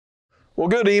Well,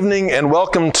 good evening and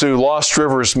welcome to Lost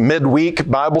River's midweek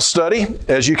Bible study.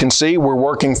 As you can see, we're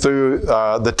working through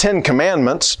the 10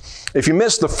 Commandments. If you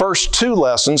missed the first 2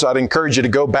 lessons, I'd encourage you to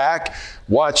go back,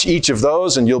 watch each of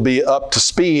those, and you'll be up to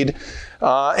speed.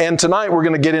 And tonight we're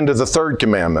going to get into the 3rd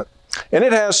commandment. And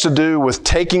it has to do with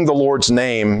taking the Lord's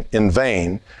name in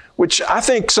vain, which I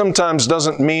think sometimes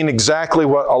doesn't mean exactly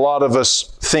what a lot of us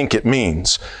think it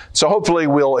means. So hopefully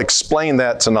we'll explain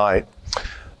that tonight.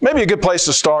 Maybe a good place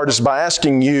to start is by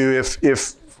asking you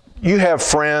if you have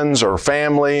friends or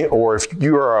family, or if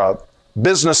you are a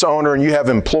business owner and you have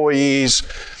employees,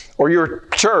 or you're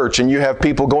a church and you have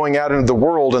people going out into the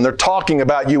world and they're talking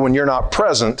about you when you're not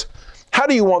present, how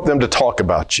do you want them to talk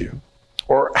about you?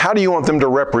 Or how do you want them to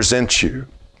represent you?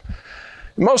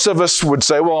 Most of us would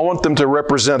say, well, I want them to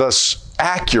represent us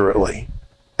accurately.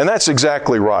 And that's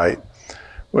exactly right.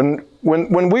 When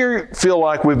we feel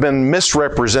like we've been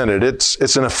misrepresented,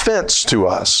 it's an offense to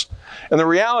us. And the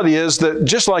reality is that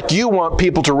just like you want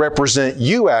people to represent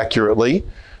you accurately,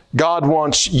 God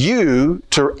wants you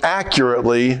to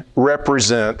accurately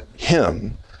represent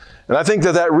Him. And I think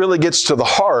that really gets to the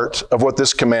heart of what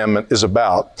this commandment is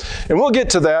about. And we'll get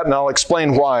to that, and I'll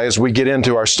explain why as we get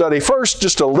into our study. First,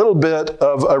 just a little bit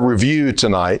of a review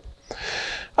tonight.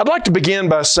 I'd like to begin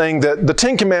by saying that the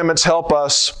 10 Commandments help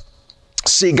us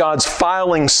see God's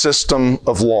filing system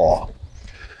of law.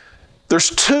 There's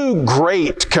 2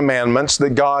 great commandments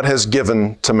that God has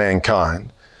given to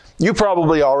mankind. You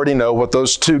probably already know what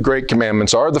those 2 great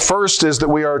commandments are. The first is that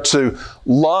we are to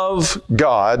love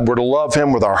God. We're to love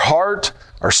Him with our heart,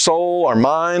 our soul, our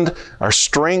mind, our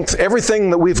strength,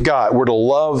 everything that we've got. We're to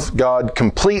love God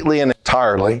completely and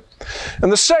entirely.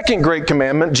 And the second great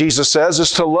commandment, Jesus says,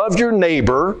 is to love your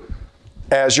neighbor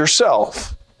as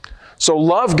yourself. So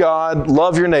love God,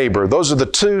 love your neighbor. Those are the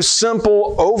 2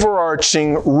 simple,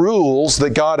 overarching rules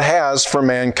that God has for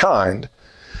mankind.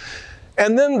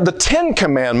 And then the 10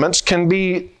 Commandments can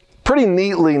be pretty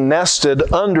neatly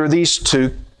nested under these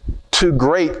two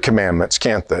great commandments,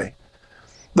 can't they?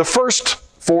 The first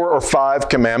 4 or 5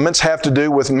 commandments have to do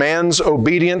with man's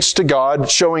obedience to God,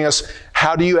 showing us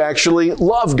how do you actually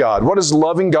love God? What does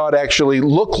loving God actually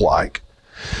look like?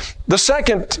 The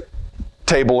second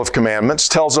table of commandments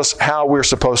tells us how we're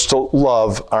supposed to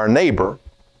love our neighbor.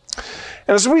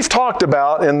 And as we've talked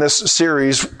about in this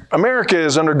series, America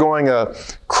is undergoing a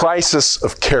crisis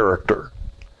of character.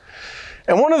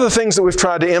 And one of the things that we've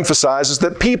tried to emphasize is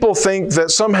that people think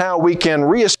that somehow we can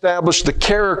reestablish the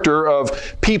character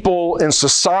of people in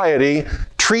society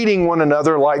treating one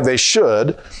another like they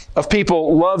should, of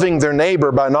people loving their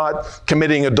neighbor by not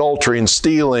committing adultery and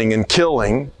stealing and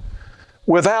killing,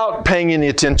 without paying any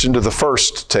attention to the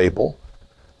first table.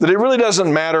 That it really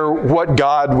doesn't matter what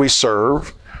God we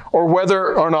serve, or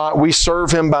whether or not we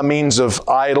serve Him by means of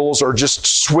idols, or just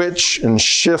switch and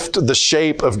shift the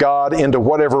shape of God into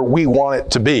whatever we want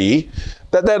it to be,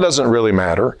 that doesn't really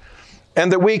matter.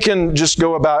 And that we can just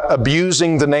go about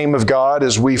abusing the name of God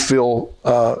as we feel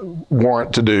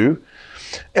warrant to do.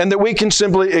 And that we can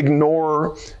simply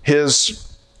ignore His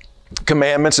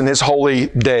commandments and His holy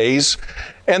days,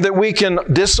 and that we can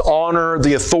dishonor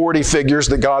the authority figures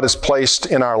that God has placed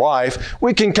in our life.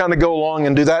 We can kind of go along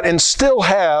and do that and still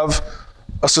have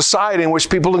a society in which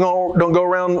people don't go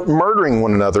around murdering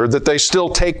one another, that they still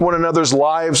take one another's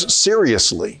lives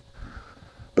seriously.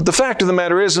 But the fact of the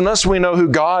matter is, unless we know who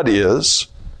God is,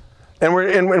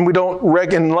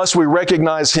 unless we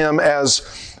recognize Him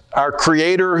as our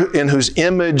Creator in whose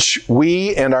image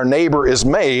we and our neighbor is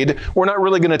made, we're not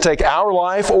really going to take our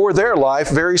life or their life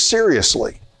very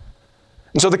seriously.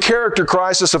 And so the character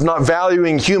crisis of not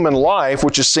valuing human life,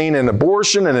 which is seen in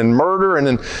abortion and in murder and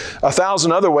in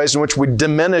 1,000 other ways in which we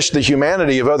diminish the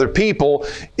humanity of other people,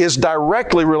 is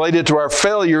directly related to our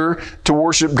failure to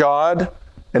worship God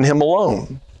and Him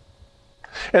alone.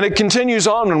 And it continues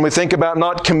on when we think about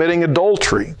not committing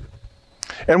adultery.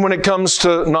 And when it comes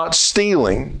to not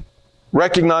stealing,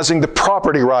 recognizing the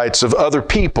property rights of other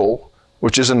people,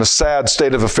 which is in a sad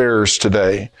state of affairs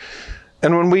today.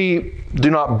 And when we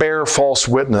do not bear false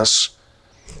witness,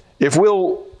 if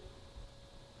we'll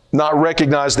not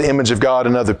recognize the image of God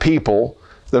in other people,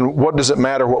 then what does it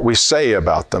matter what we say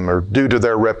about them or do to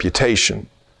their reputation?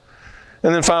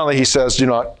 And then finally he says, do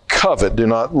not covet, do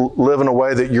not live in a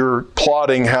way that you're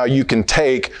plotting how you can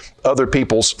take other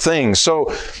people's things.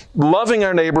 So loving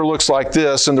our neighbor looks like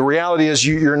this, and the reality is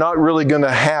you're not really going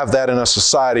to have that in a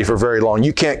society for very long.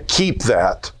 You can't keep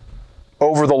that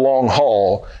over the long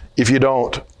haul if you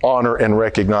don't honor and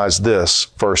recognize this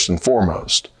first and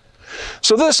foremost.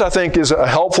 So this, I think, is a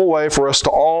helpful way for us to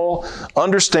all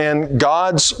understand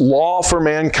God's law for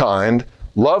mankind,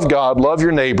 Love God, love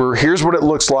your neighbor. Here's what it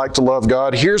looks like to love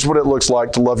God. Here's what it looks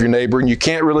like to love your neighbor. And you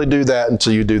can't really do that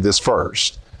until you do this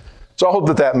first. So I hope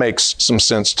that that makes some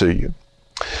sense to you.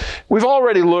 We've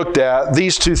already looked at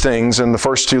these two things in the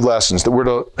first two lessons, that we're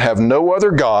to have no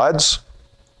other gods.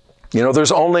 You know,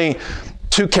 there's only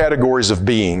two categories of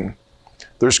being.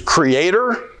 There's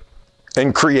creator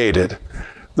and created.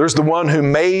 There's the one who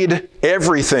made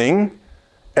everything,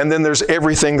 and then there's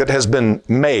everything that has been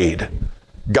made.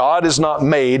 God is not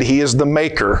made, He is the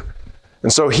maker.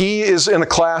 And so He is in a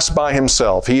class by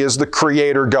Himself. He is the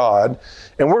creator God.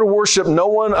 And we're to worship no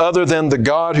one other than the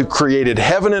God who created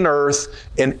heaven and earth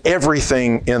and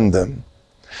everything in them.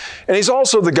 And He's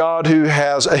also the God who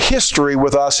has a history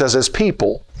with us as His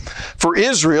people. For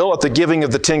Israel, at the giving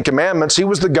of the Ten Commandments, He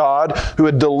was the God who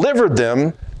had delivered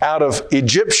them out of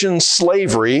Egyptian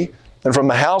slavery and from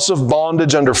the house of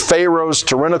bondage under Pharaoh's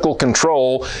tyrannical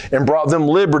control, and brought them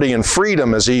liberty and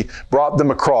freedom as He brought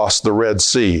them across the Red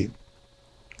Sea.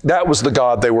 That was the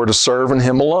God they were to serve, and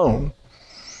Him alone.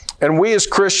 And we as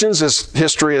Christians, as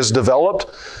history has developed,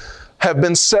 have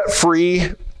been set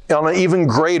free on an even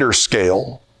greater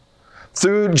scale.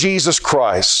 Through Jesus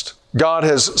Christ, God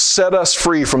has set us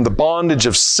free from the bondage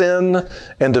of sin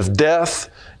and of death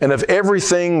and of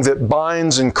everything that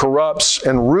binds and corrupts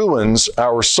and ruins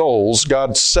our souls.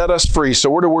 God set us free. So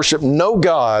we're to worship no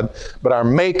God but our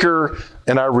Maker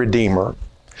and our Redeemer.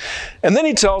 And then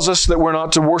He tells us that we're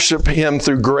not to worship Him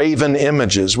through graven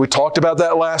images. We talked about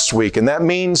that last week, and that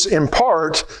means in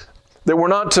part that we're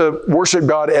not to worship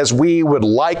God as we would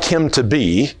like Him to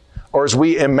be or as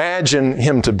we imagine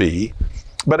Him to be,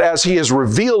 but as He has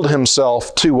revealed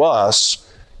Himself to us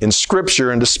in Scripture,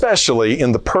 and especially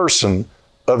in the person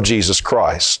of Jesus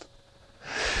Christ.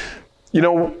 You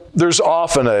know, there's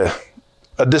often a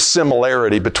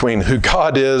dissimilarity between who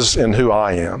God is and who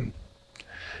I am.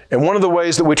 And one of the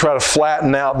ways that we try to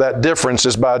flatten out that difference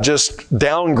is by just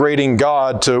downgrading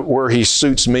God to where He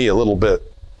suits me a little bit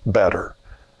better,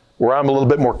 where I'm a little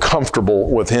bit more comfortable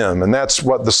with Him. And that's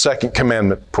what the second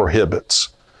commandment prohibits.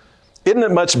 Isn't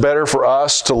it much better for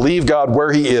us to leave God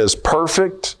where He is,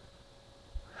 perfect,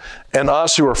 and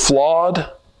us who are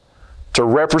flawed, to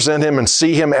represent Him and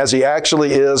see Him as He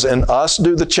actually is, and us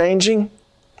do the changing?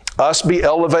 Us be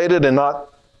elevated and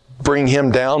not bring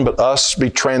Him down, but us be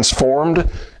transformed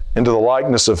into the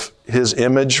likeness of His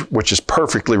image, which is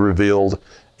perfectly revealed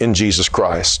in Jesus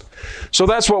Christ. So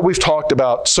that's what we've talked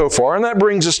about so far. And that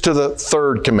brings us to the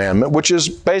third commandment, which is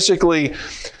basically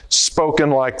spoken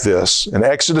like this. In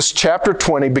Exodus chapter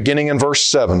 20, beginning in verse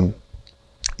 7,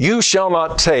 "You shall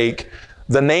not take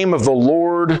the name of the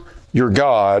Lord your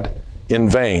God in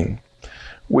vain."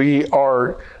 We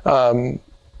are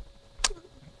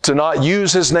to not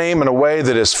use His name in a way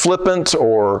that is flippant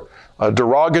or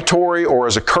derogatory or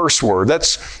as a curse word.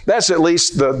 That's at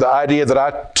least the idea that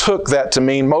I took that to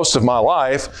mean most of my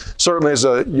life, certainly as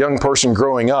a young person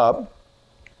growing up.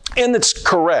 And it's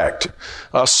correct.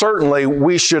 Certainly,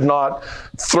 we should not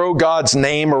throw God's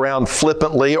name around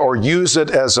flippantly or use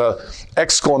it as an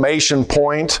exclamation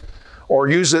point or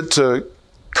use it to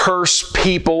curse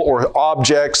people or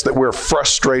objects that we're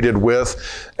frustrated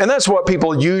with. And that's what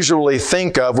people usually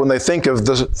think of when they think of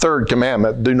the third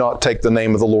commandment: do not take the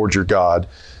name of the Lord your God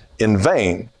in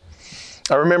vain.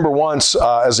 I remember once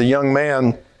as a young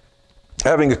man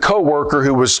having a coworker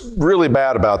who was really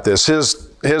bad about this.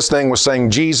 His thing was saying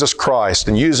Jesus Christ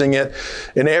and using it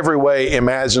in every way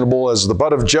imaginable, as the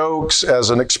butt of jokes,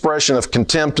 as an expression of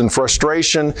contempt and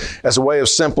frustration, as a way of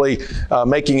simply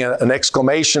making an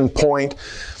exclamation point.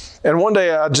 And one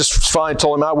day I just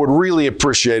told him I would really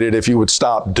appreciate it if you would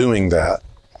stop doing that.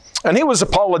 And he was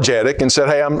apologetic and said,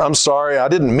 "Hey, I'm sorry, I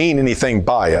didn't mean anything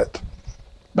by it."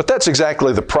 But that's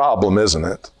exactly the problem, isn't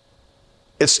it?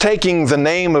 It's taking the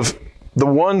name of the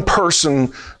one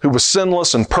person who was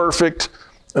sinless and perfect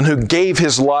and who gave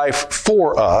His life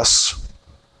for us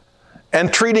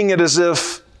and treating it as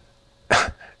if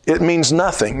it means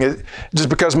nothing. Just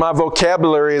because my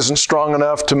vocabulary isn't strong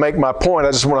enough to make my point,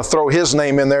 I just want to throw His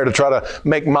name in there to try to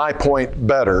make my point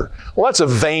better. Well, that's a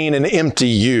vain and empty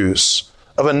use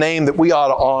of a name that we ought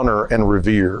to honor and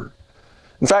revere.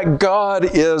 In fact, God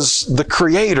is the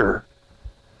Creator.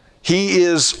 He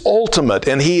is ultimate,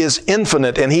 and He is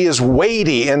infinite, and He is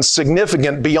weighty and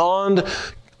significant beyond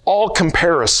all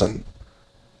comparison.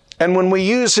 And when we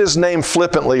use His name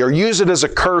flippantly or use it as a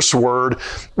curse word,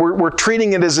 we're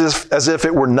treating it as if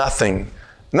it were nothing.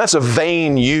 And that's a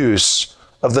vain use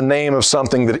of the name of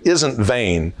something that isn't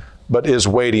vain, but is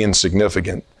weighty and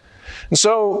significant. And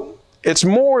so it's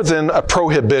more than a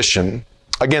prohibition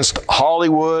against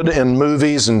Hollywood and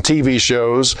movies and TV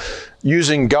shows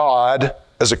using God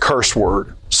as a curse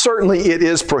word. Certainly it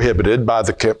is prohibited by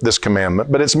this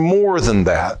commandment, but it's more than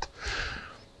that.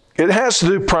 It has to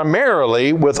do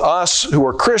primarily with us who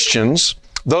are Christians,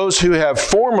 those who have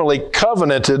formerly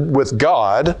covenanted with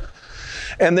God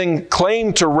and then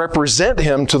claim to represent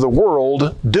Him to the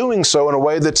world, doing so in a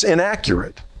way that's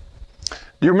inaccurate.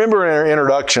 Do you remember in our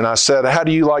introduction I said, how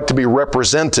do you like to be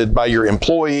represented by your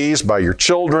employees, by your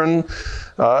children,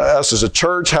 us as a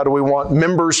church? How do we want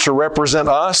members to represent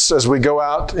us as we go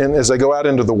out and as they go out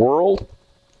into the world?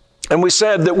 And we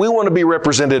said that we want to be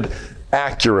represented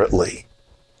accurately.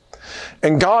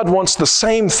 And God wants the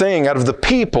same thing out of the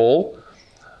people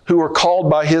who are called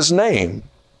by His name.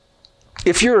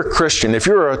 If you're a Christian, if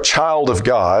you're a child of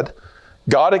God,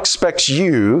 God expects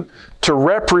you to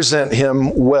represent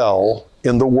Him well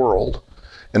in the world.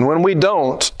 And when we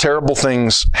don't, terrible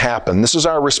things happen. This is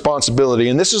our responsibility,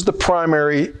 and this is the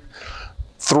primary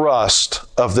thrust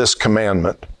of this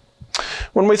commandment.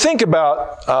 When we think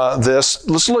about this,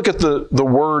 let's look at the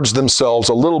words themselves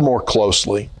a little more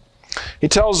closely. He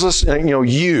tells us,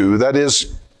 you, that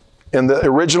is, in the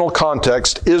original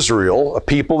context, Israel, a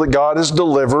people that God has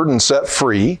delivered and set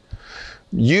free.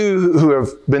 You who have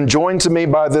been joined to me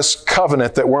by this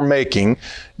covenant that we're making,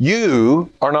 you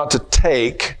are not to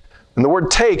take, and the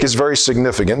word take is very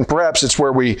significant, and perhaps it's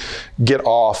where we get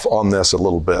off on this a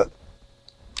little bit.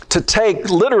 To take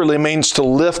literally means to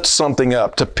lift something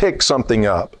up, to pick something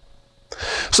up.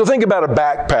 So think about a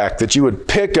backpack that you would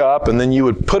pick up and then you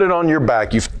would put it on your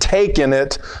back. You've taken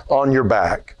it on your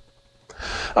back.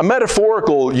 A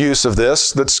metaphorical use of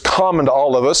this that's common to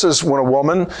all of us is when a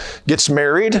woman gets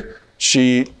married,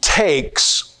 she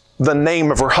takes the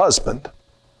name of her husband.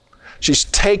 She's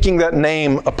taking that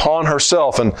name upon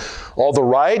herself, and all the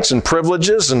rights and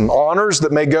privileges and honors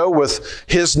that may go with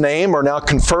his name are now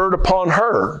conferred upon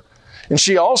her. And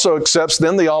she also accepts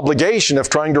then the obligation of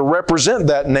trying to represent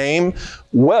that name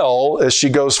well as she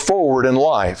goes forward in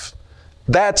life.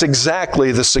 That's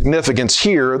exactly the significance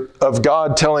here of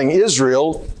God telling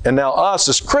Israel, and now us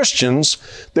as Christians,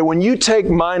 that when you take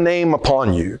my name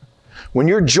upon you, when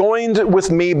you're joined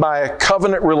with me by a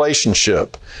covenant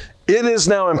relationship, it is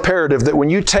now imperative that when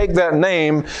you take that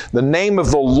name, the name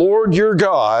of the Lord your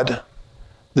God,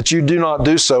 that you do not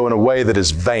do so in a way that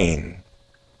is vain.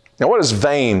 Now, what does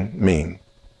vain mean?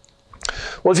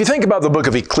 Well, if you think about the book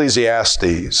of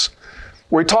Ecclesiastes,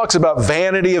 where he talks about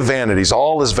vanity of vanities,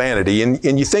 all is vanity,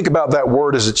 and you think about that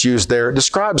word as it's used there, it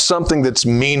describes something that's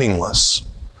meaningless,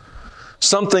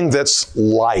 something that's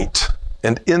light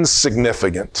and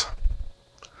insignificant,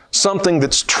 something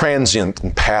that's transient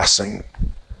and passing.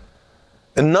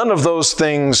 And none of those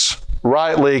things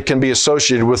rightly can be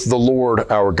associated with the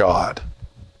Lord our God.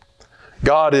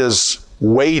 God is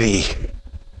weighty.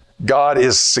 God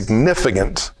is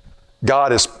significant.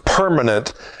 God is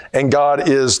permanent. And God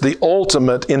is the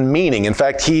ultimate in meaning. In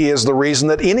fact, He is the reason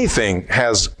that anything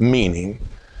has meaning.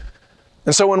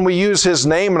 And so when we use His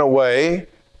name in a way,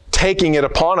 taking it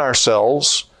upon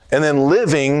ourselves, and then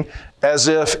living as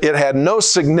if it had no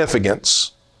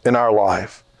significance in our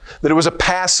life, that it was a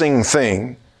passing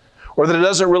thing, or that it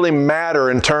doesn't really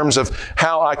matter in terms of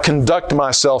how I conduct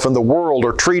myself in the world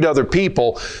or treat other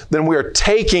people, then we are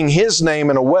taking His name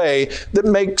in a way that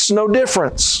makes no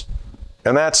difference.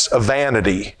 And that's a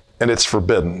vanity, and it's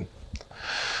forbidden.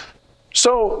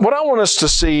 So what I want us to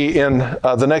see in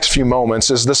the next few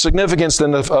moments is the significance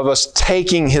then of us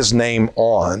taking His name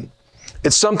on.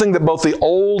 It's something that both the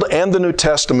Old and the New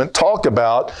Testament talk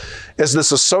about as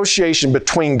this association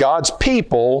between God's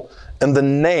people and the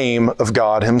name of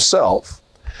God Himself.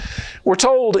 We're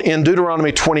told in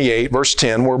Deuteronomy 28, verse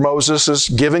 10, where Moses is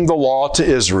giving the law to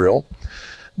Israel,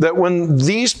 that when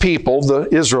these people, the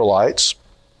Israelites,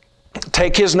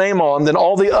 take His name on, then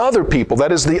all the other people,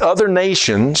 that is the other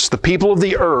nations, the people of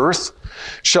the earth,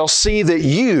 shall see that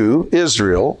you,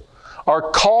 Israel,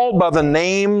 are called by the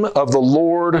name of the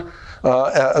Lord,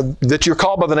 that you're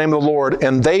called by the name of the Lord,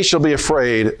 and they shall be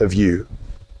afraid of you.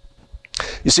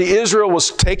 You see, Israel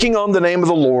was taking on the name of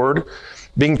the Lord,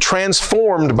 being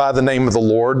transformed by the name of the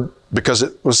Lord because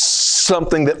it was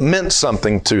something that meant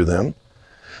something to them,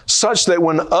 such that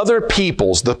when other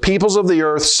peoples, the peoples of the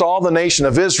earth, saw the nation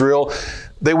of Israel,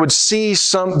 they would see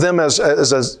them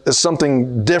as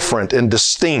something different and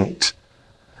distinct.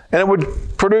 And it would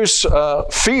produce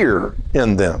fear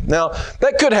in them. Now,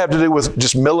 that could have to do with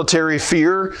just military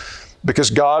fear, because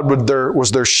God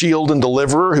was their shield and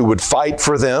deliverer who would fight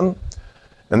for them,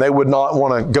 and they would not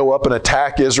want to go up and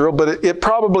attack Israel. But it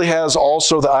probably has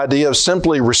also the idea of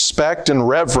simply respect and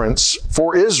reverence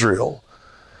for Israel,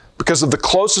 because of the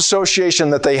close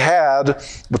association that they had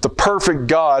with the perfect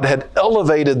God had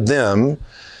elevated them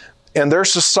and their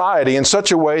society in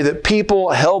such a way that people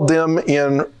held them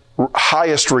in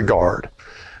highest regard,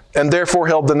 and therefore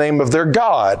held the name of their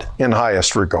God in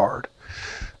highest regard.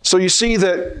 So you see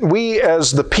that we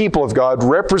as the people of God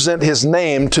represent His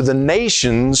name to the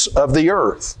nations of the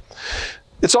earth.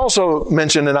 It's also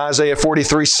mentioned in Isaiah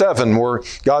 43:7, where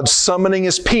God's summoning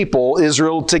His people,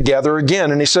 Israel, together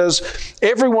again. And He says,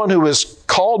 everyone who is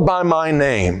called by my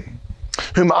name,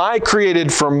 whom I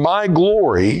created for my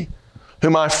glory,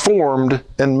 whom I formed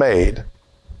and made.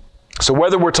 So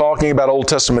whether we're talking about Old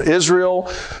Testament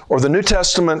Israel or the New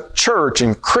Testament church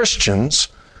and Christians,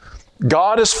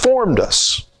 God has formed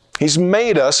us. He's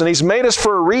made us, and He's made us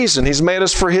for a reason. He's made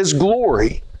us for His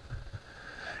glory.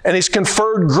 And He's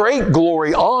conferred great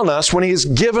glory on us when He's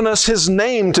given us His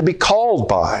name to be called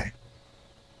by.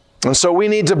 And so we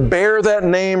need to bear that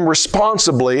name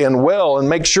responsibly and well and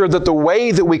make sure that the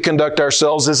way that we conduct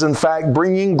ourselves is in fact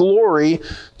bringing glory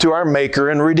to our Maker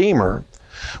and Redeemer.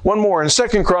 One more in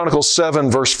 2 Chronicles 7,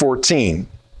 verse 14.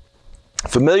 A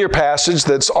familiar passage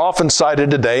that's often cited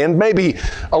today and maybe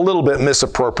a little bit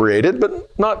misappropriated, but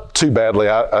not too badly,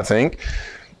 I think.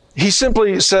 He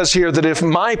simply says here that if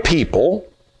my people,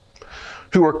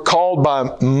 who are called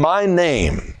by my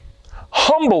name,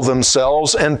 humble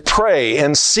themselves and pray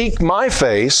and seek my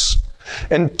face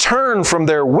and turn from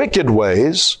their wicked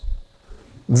ways,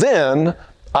 then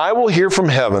I will hear from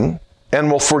heaven and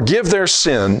will forgive their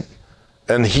sin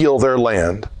and heal their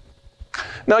land.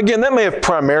 Now again, that may have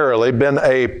primarily been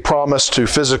a promise to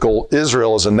physical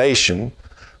Israel as a nation,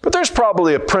 but there's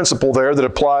probably a principle there that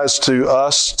applies to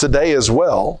us today as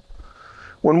well.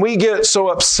 When we get so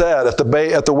upset at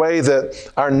the way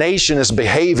that our nation is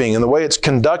behaving and the way it's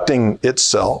conducting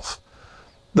itself,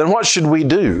 then what should we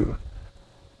do?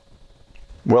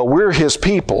 Well, we're His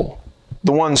people,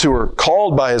 the ones who are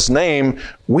called by His name.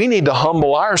 We need to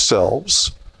humble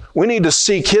ourselves. We need to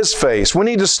seek His face. We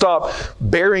need to stop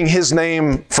bearing His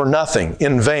name for nothing,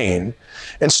 in vain,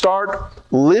 and start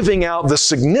living out the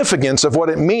significance of what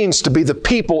it means to be the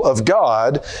people of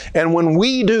God. And when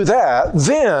we do that,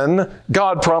 then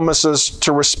God promises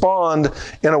to respond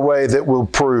in a way that will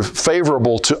prove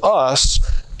favorable to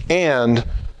us and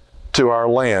to our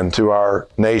land, to our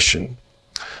nation.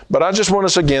 But I just want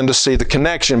us again to see the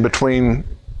connection between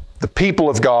the people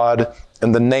of God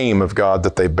and the name of God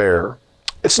that they bear.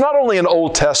 It's not only an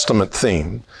Old Testament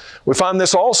theme. We find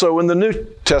this also in the New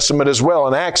Testament as well.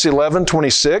 In Acts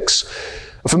 11:26,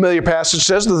 a familiar passage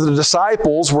says that the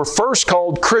disciples were first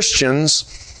called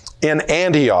Christians in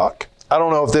Antioch. I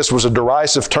don't know if this was a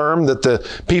derisive term that the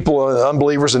people,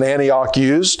 unbelievers in Antioch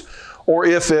used, or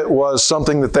if it was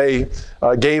something that they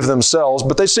gave themselves,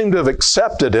 but they seem to have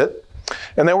accepted it,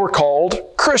 and they were called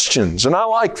Christians. And I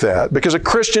like that, because a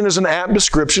Christian is an apt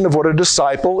description of what a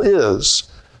disciple is.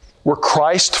 We're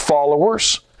Christ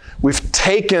followers. We've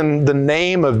taken the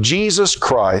name of Jesus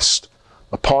Christ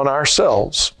upon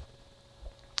ourselves.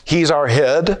 He's our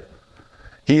head.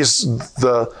 He's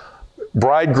the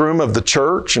bridegroom of the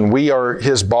church, and we are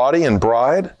His body and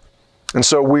bride. And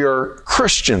so we are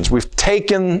Christians. We've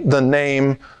taken the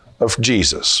name of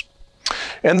Jesus.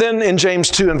 And then in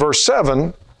James 2 and verse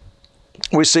 7,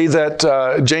 we see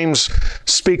that James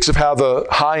speaks of how the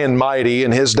high and mighty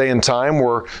in his day and time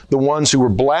were the ones who were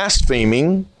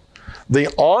blaspheming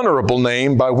the honorable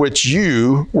name by which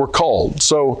you were called.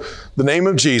 So the name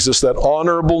of Jesus, that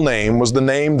honorable name, was the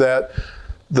name that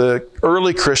the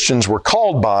early Christians were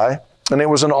called by, and it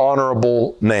was an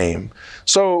honorable name.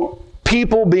 So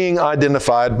people being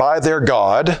identified by their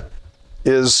God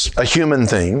is a human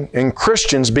thing, and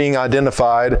Christians being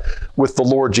identified with the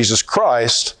Lord Jesus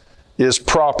Christ is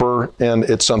proper, and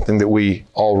it's something that we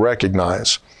all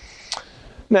recognize.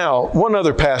 Now, one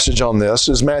other passage on this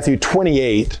is Matthew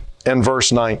 28 and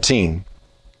verse 19.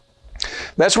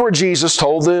 That's where Jesus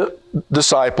told the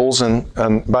disciples,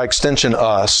 and by extension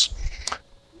us,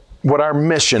 what our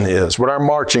mission is, what our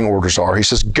marching orders are. He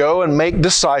says, go and make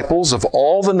disciples of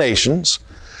all the nations,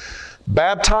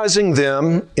 baptizing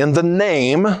them in the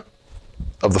name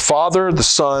of the Father, the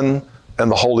Son,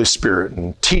 and the Holy Spirit,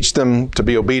 and teach them to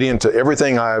be obedient to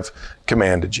everything I've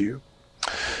commanded you.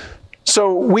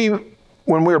 So when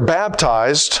we're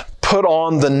baptized, put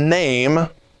on the name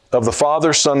of the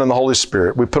Father, Son, and the Holy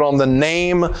Spirit. We put on the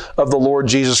name of the Lord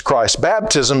Jesus Christ.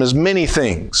 Baptism is many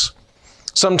things.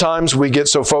 Sometimes we get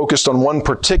so focused on one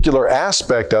particular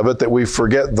aspect of it that we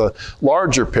forget the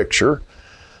larger picture,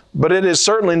 but it is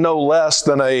certainly no less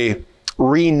than a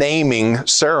renaming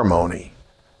ceremony.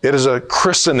 It is a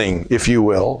christening, if you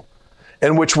will,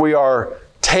 in which we are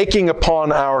taking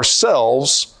upon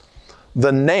ourselves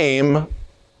the name,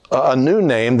 a new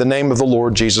name, the name of the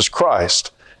Lord Jesus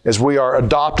Christ. as we are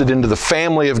adopted into the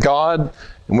family of God,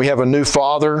 and we have a new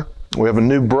Father, we have a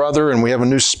new brother, and we have a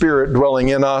new Spirit dwelling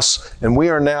in us, and we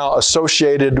are now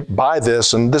associated by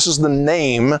this, and this is the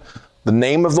name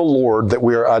of the Lord that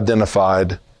we are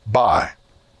identified by.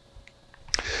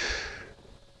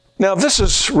 Now, this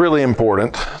is really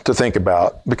important to think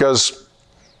about, because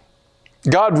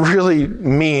God really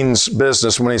means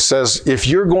business when He says, if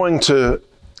you're going to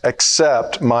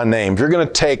accept my name, if you're going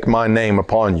to take my name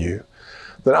upon you,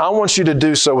 then I want you to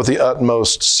do so with the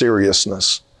utmost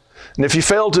seriousness. And if you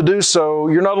fail to do so,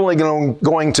 you're not only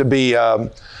going to be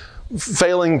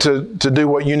failing to do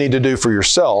what you need to do for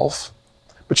yourself,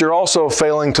 but you're also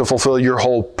failing to fulfill your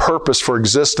whole purpose for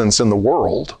existence in the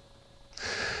world.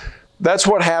 That's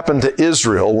what happened to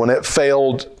Israel when it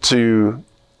failed to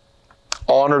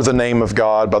honor the name of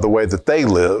God by the way that they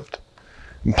lived.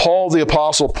 And Paul the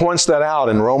Apostle points that out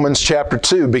in Romans chapter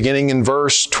 2, beginning in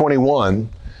verse 21,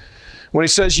 when he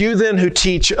says, "You then who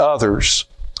teach others,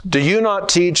 do you not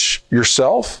teach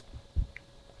yourself?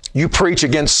 You preach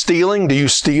against stealing, do you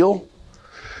steal?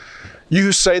 You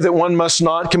who say that one must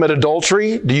not commit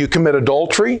adultery, do you commit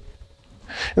adultery?"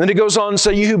 And then he goes on to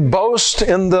say, "You who boast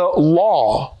in the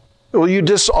law, will you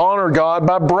dishonor God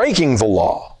by breaking the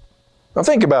law?" Now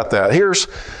think about that. Here's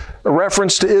a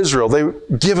reference to Israel. They're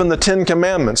given the Ten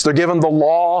Commandments. They're given the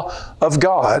law of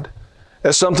God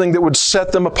as something that would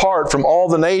set them apart from all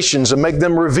the nations and make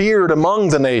them revered among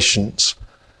the nations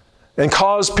and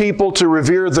cause people to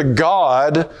revere the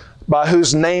God by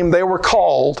whose name they were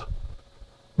called.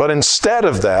 But instead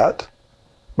of that,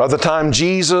 by the time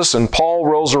Jesus and Paul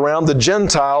rolls around, the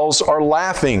Gentiles are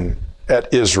laughing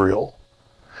at Israel.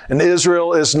 And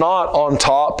Israel is not on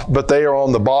top, but they are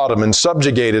on the bottom and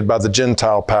subjugated by the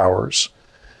Gentile powers.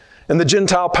 And the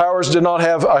Gentile powers did not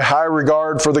have a high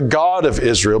regard for the God of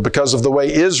Israel because of the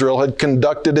way Israel had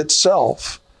conducted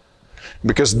itself.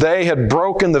 Because they had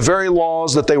broken the very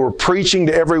laws that they were preaching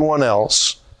to everyone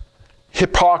else.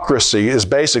 Hypocrisy is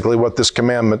basically what this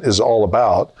commandment is all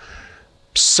about.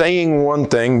 Saying one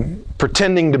thing,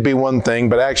 pretending to be one thing,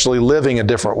 but actually living a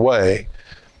different way.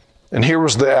 And here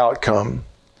was the outcome.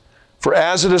 "For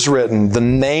as it is written, the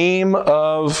name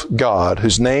of God,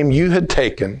 whose name you had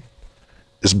taken,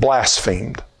 is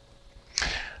blasphemed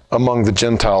among the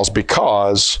Gentiles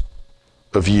because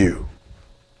of you."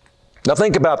 Now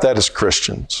think about that as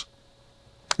Christians.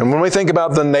 And when we think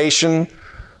about the nation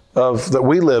that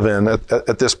we live in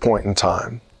at this point in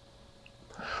time,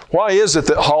 why is it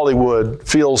that Hollywood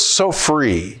feels so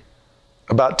free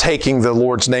about taking the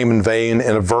Lord's name in vain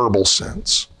in a verbal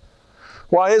sense?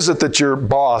 Why is it that your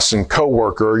boss and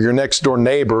coworker or your next door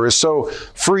neighbor is so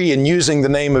free in using the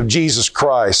name of Jesus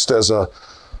Christ as an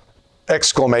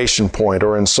exclamation point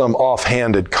or in some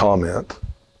offhanded comment?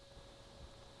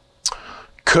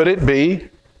 Could it be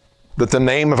that the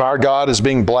name of our God is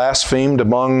being blasphemed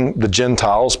among the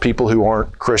Gentiles, people who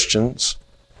aren't Christians,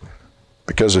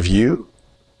 because of you,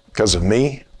 because of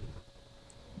me,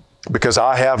 because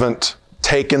I haven't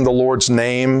taken the Lord's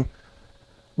name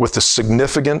with the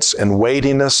significance and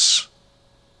weightiness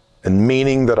and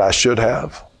meaning that I should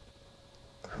have?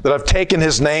 That I've taken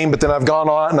His name, but then I've gone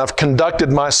on and I've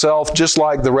conducted myself just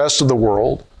like the rest of the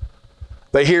world.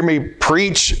 They hear me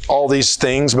preach all these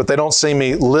things, but they don't see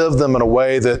me live them in a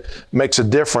way that makes a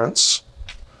difference.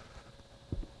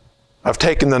 I've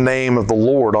taken the name of the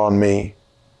Lord on me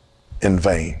in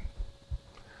vain.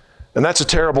 And that's a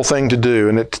terrible thing to do,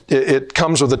 and it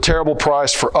comes with a terrible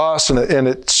price for us, and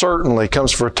it certainly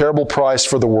comes for a terrible price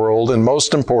for the world, and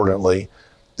most importantly,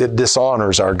 it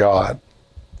dishonors our God.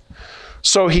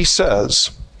 So He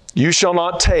says, "You shall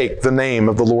not take the name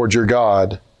of the Lord your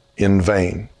God in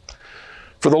vain.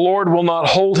 For the Lord will not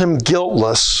hold him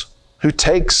guiltless who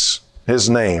takes His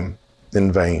name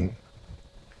in vain."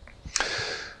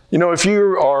 You know, if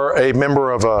you are a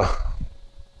member of a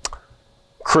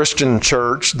Christian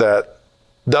church that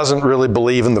doesn't really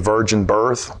believe in the virgin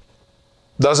birth,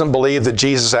 doesn't believe that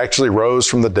Jesus actually rose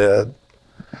from the dead,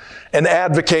 and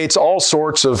advocates all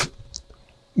sorts of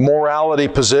morality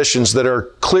positions that are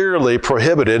clearly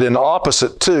prohibited and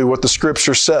opposite to what the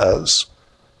Scripture says,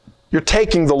 you're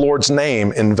taking the Lord's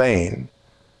name in vain.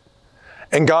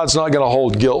 And God's not going to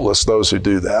hold guiltless those who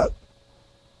do that.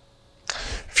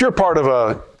 If you're part of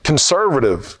a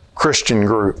conservative Christian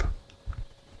group,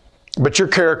 but you're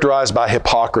characterized by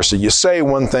hypocrisy, you say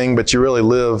one thing, but you really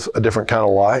live a different kind of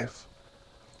life,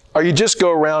 or you just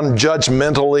go around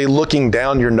judgmentally looking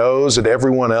down your nose at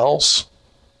everyone else,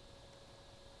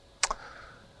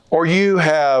 or you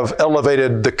have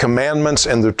elevated the commandments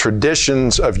and the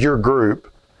traditions of your group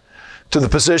to the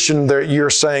position that you're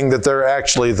saying that they're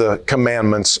actually the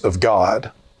commandments of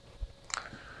God.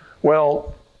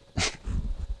 Well,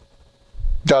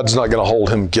 God's not going to hold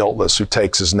him guiltless who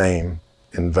takes his name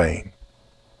in vain.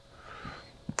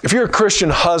 If you're a Christian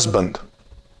husband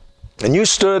and you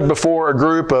stood before a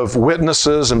group of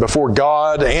witnesses and before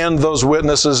God and those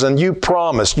witnesses and you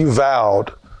promised, you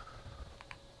vowed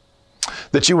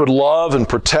that you would love and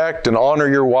protect and honor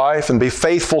your wife and be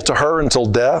faithful to her until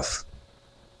death,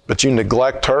 but you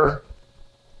neglect her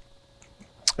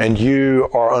and you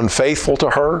are unfaithful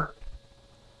to her,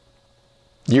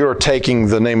 you are taking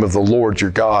the name of the Lord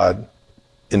your God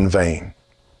in vain.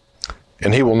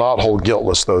 And he will not hold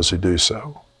guiltless those who do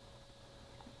so.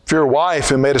 If you're a wife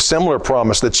who made a similar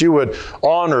promise that you would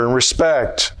honor and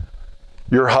respect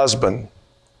your husband,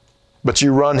 but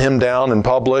you run him down in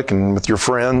public and with your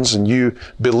friends and you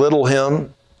belittle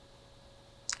him,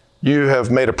 you have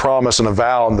made a promise and a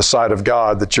vow in the sight of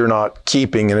God that you're not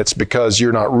keeping, and it's because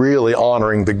you're not really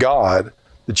honoring the God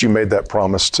that you made that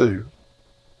promise to.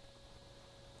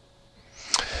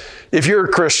 If you're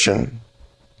a Christian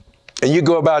and you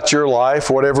go about your life,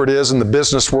 whatever it is in the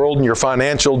business world and your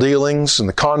financial dealings and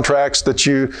the contracts that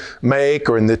you make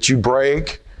or that you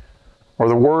break, or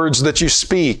the words that you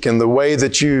speak and the way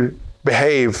that you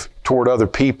behave toward other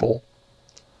people,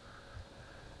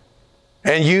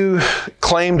 and you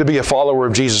claim to be a follower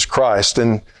of Jesus Christ,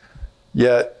 and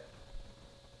yet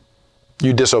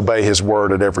you disobey his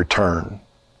word at every turn,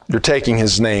 you're taking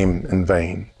his name in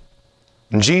vain.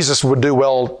 And Jesus would do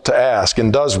well to ask,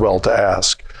 and does well to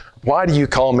ask, why do you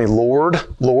call me Lord,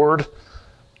 Lord,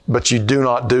 but you do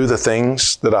not do the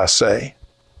things that I say?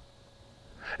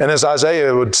 And as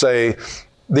Isaiah would say,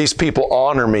 these people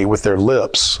honor me with their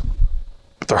lips,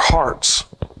 but their hearts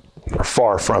are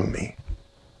far from me.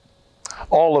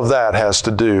 All of that has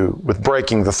to do with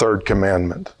breaking the third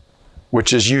commandment,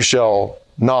 which is, you shall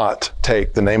not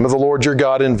take the name of the Lord your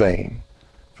God in vain,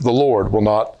 for the Lord will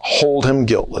not hold him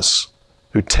guiltless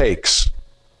who takes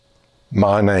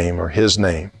my name or his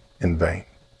name in vain.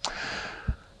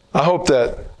 I hope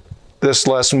that this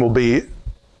lesson will be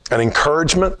an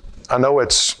encouragement. I know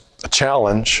it's a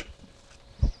challenge.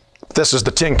 This is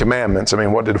the 10 Commandments. I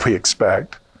mean, what did we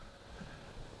expect?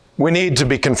 We need to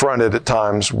be confronted at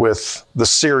times with the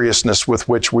seriousness with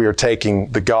which we are taking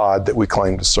the God that we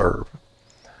claim to serve.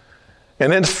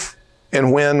 And if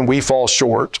and when we fall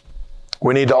short,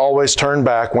 we need to always turn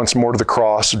back once more to the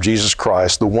cross of Jesus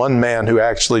Christ, the one man who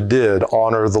actually did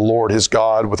honor the Lord his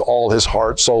God with all his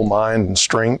heart, soul, mind, and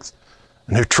strength,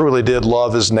 and who truly did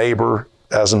love his neighbor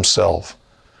as himself,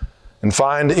 and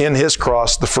find in his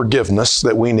cross the forgiveness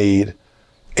that we need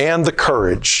and the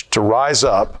courage to rise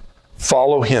up,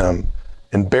 follow him,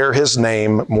 and bear his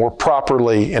name more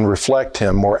properly and reflect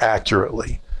him more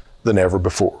accurately than ever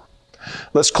before.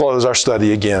 Let's close our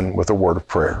study again with a word of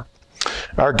prayer.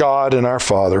 Our God and our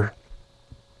Father,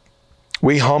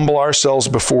 we humble ourselves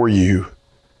before you,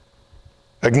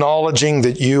 acknowledging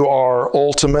that you are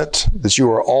ultimate, that you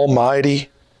are almighty,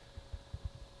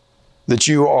 that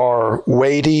you are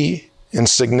weighty and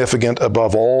significant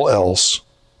above all else,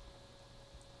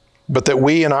 but that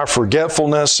we in our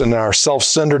forgetfulness and our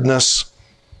self-centeredness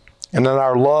and in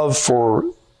our love for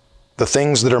the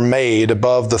things that are made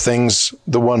above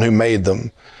the one who made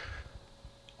them,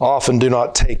 often do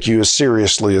not take you as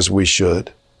seriously as we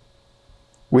should.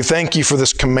 We thank you for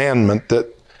this commandment that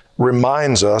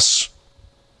reminds us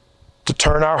to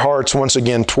turn our hearts once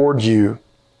again toward you,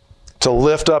 to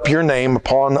lift up your name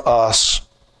upon us,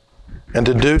 and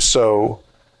to do so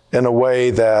in a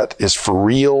way that is for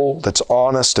real, that's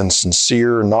honest and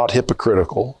sincere, not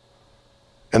hypocritical,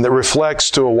 and that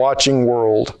reflects to a watching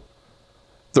world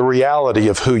the reality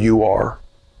of who you are,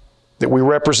 that we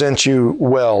represent you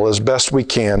well as best we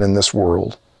can in this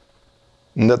world,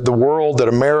 and that the world, that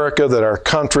America, that our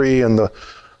country and the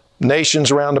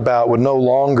nations round about would no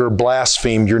longer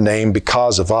blaspheme your name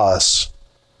because of us,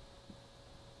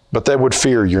 but they would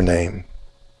fear your name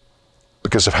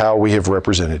because of how we have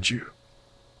represented you.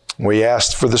 We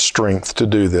ask for the strength to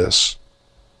do this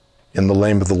in the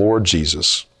name of the Lord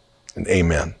Jesus, and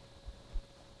amen.